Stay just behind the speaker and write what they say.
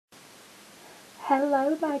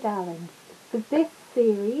Hello, my darlings. For this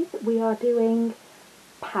series, we are doing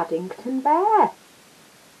Paddington Bear.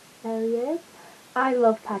 There he is. I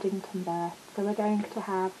love Paddington Bear. So we're going to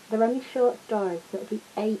have, they're only short stories, so it'll be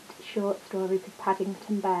 8 short stories of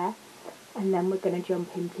Paddington Bear. And then we're going to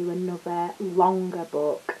jump into another longer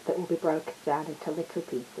book that will be broken down into little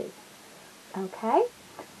pieces. Okay?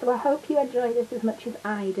 So I hope you enjoy this as much as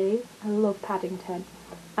I do. I love Paddington.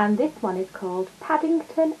 And this one is called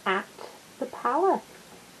Paddington at the Palace.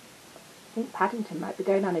 I think Paddington might be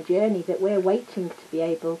going on a journey that we're waiting to be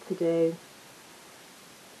able to do.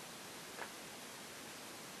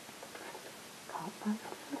 Can't find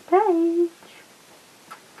the page.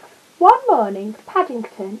 One morning,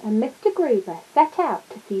 Paddington and Mr. Gruber set out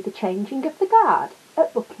to see the changing of the guard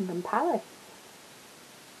at Buckingham Palace.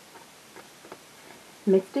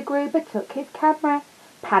 Mr. Gruber took his camera,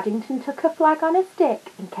 Paddington took a flag on a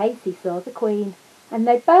stick in case he saw the Queen, and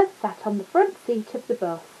they both sat on the front seat of the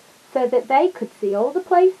bus so that they could see all the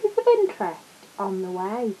places of interest on the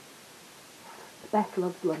way. Beth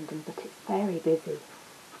loves London, but it's very busy.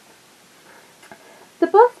 The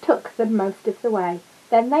bus took them most of the way.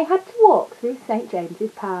 Then they had to walk through St.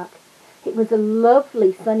 James's Park. It was a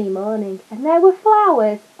lovely sunny morning, and there were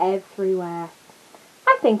flowers everywhere.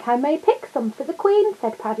 I think I may pick some for the Queen,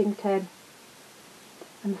 said Paddington.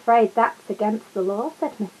 I'm afraid that's against the law,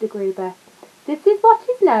 said Mr. Gruber. This is what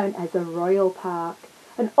is known as a royal park,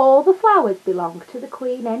 and all the flowers belong to the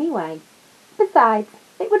Queen anyway. Besides,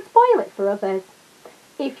 it would spoil it for others.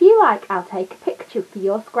 If you like, I'll take a picture for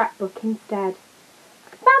your scrapbook instead.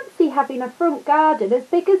 Fancy having a front garden as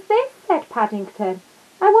big as this, said Paddington.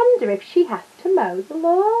 I wonder if she has to mow the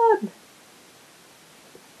lawn.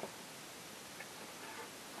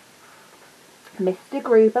 Mr.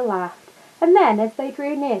 Gruber laughed, and then as they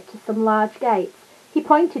drew near to some large gates, he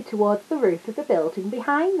pointed towards the roof of the building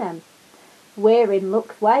behind them. We're in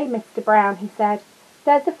luck's way, Mr. Brown, he said.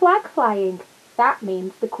 There's a flag flying. That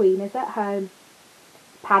means the Queen is at home.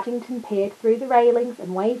 Paddington peered through the railings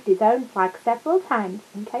and waved his own flag several times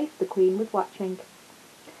in case the Queen was watching.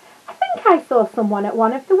 I think I saw someone at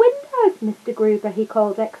one of the windows, Mr. Gruber, he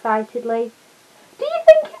called excitedly. Do you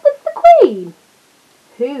think it was the Queen?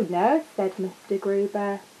 Who knows, said Mr.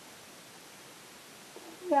 Gruber.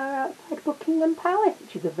 We are outside Buckingham Palace,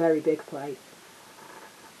 which is a very big place.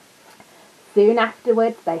 Soon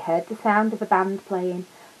afterwards they heard the sound of a band playing.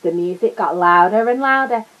 The music got louder and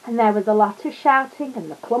louder, and there was a lot of shouting and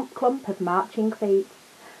the clump of marching feet.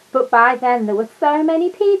 But by then there were so many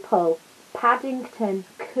people, Paddington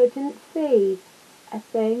couldn't see a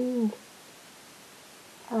thing.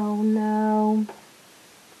 Oh no,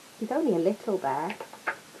 he's only a little bear.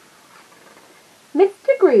 Mr.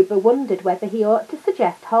 Gruber wondered whether he ought to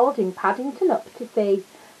suggest holding Paddington up to see,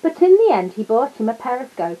 but in the end he bought him a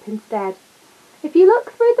periscope instead. If you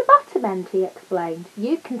look through the bottom end, he explained,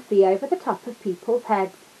 you can see over the top of people's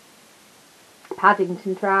heads.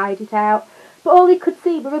 Paddington tried it out, but all he could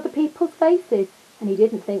see were other people's faces, and he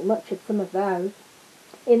didn't think much of some of those.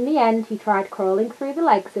 In the end he tried crawling through the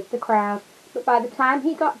legs of the crowd, but by the time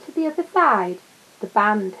he got to the other side, the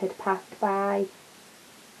band had passed by.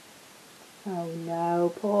 Oh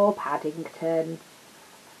no, poor Paddington.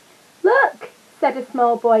 Look, said a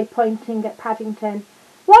small boy pointing at Paddington.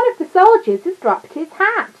 One of the soldiers has dropped his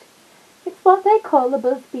hat. It's what they call a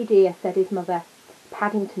busby, dear, said his mother.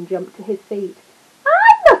 Paddington jumped to his feet.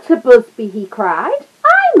 I'm not a busby, he cried.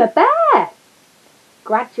 I'm a bear.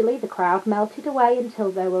 Gradually the crowd melted away until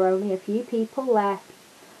there were only a few people left.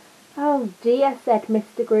 Oh dear, said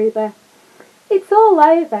Mr. Gruber. It's all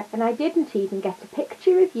over, and I didn't even get a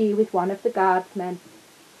picture of you with one of the guardsmen.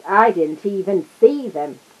 I didn't even see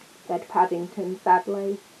them, said Paddington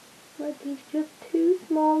sadly. But he's just too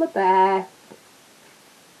small a bear.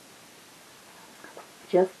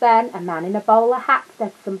 Just then a man in a bowler hat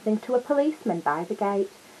said something to a policeman by the gate,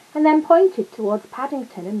 and then pointed towards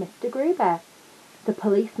Paddington and Mr. Gruber. The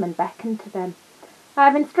policeman beckoned to them. I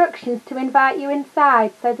have instructions to invite you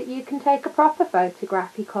inside so that you can take a proper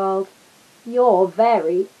photograph, he called. You're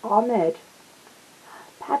very honoured.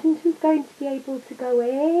 Paddington's going to be able to go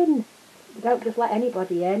in. Don't just let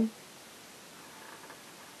anybody in.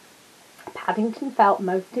 Paddington felt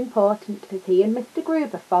most important as he and Mr.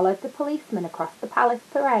 Gruber followed the policeman across the palace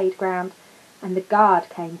parade ground, and the guard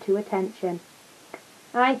came to attention.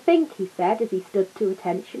 I think, he said as he stood to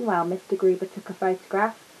attention while Mr. Gruber took a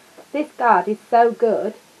photograph, this guard is so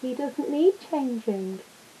good he doesn't need changing.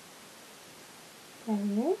 There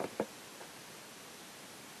he is.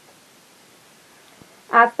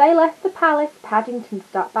 As they left the palace, Paddington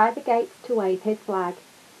stopped by the gates to wave his flag.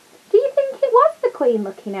 Do you think it was the Queen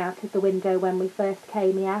looking out of the window when we first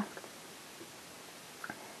came, he asked.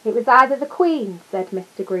 "It was either the Queen," said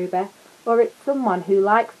Mr. Gruber, "or it's someone who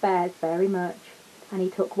likes bears very much." And he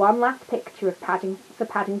took one last picture of Sir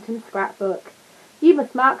Paddington's scrapbook. "You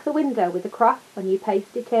must mark the window with a cross when you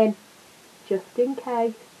paste it in, just in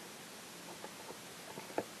case."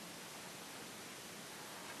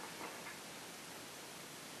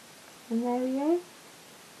 And there he is,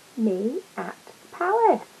 me at the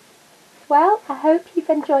palace. Well, I hope you've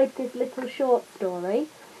enjoyed this little short story,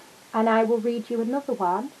 and I will read you another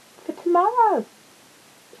one for tomorrow.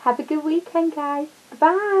 Have a good weekend, guys.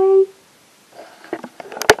 Bye.